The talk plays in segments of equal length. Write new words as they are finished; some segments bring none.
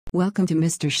Welcome to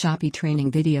Mr. Shopie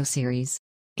Training Video Series.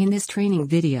 In this training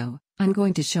video, I'm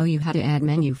going to show you how to add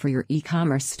menu for your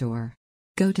e-commerce store.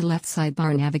 Go to left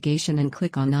sidebar navigation and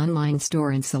click on Online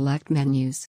Store and select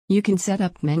Menus. You can set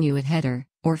up menu at header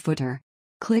or footer.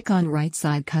 Click on right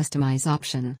side Customize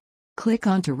option. Click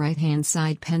onto right hand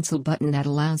side pencil button that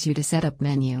allows you to set up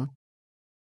menu.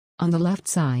 On the left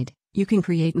side, you can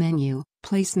create menu,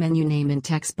 place menu name in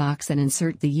text box and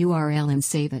insert the URL and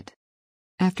save it.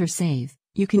 After save,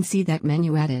 you can see that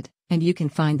menu added, and you can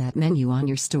find that menu on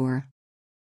your store.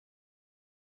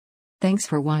 Thanks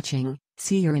for watching,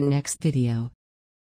 see you in next video.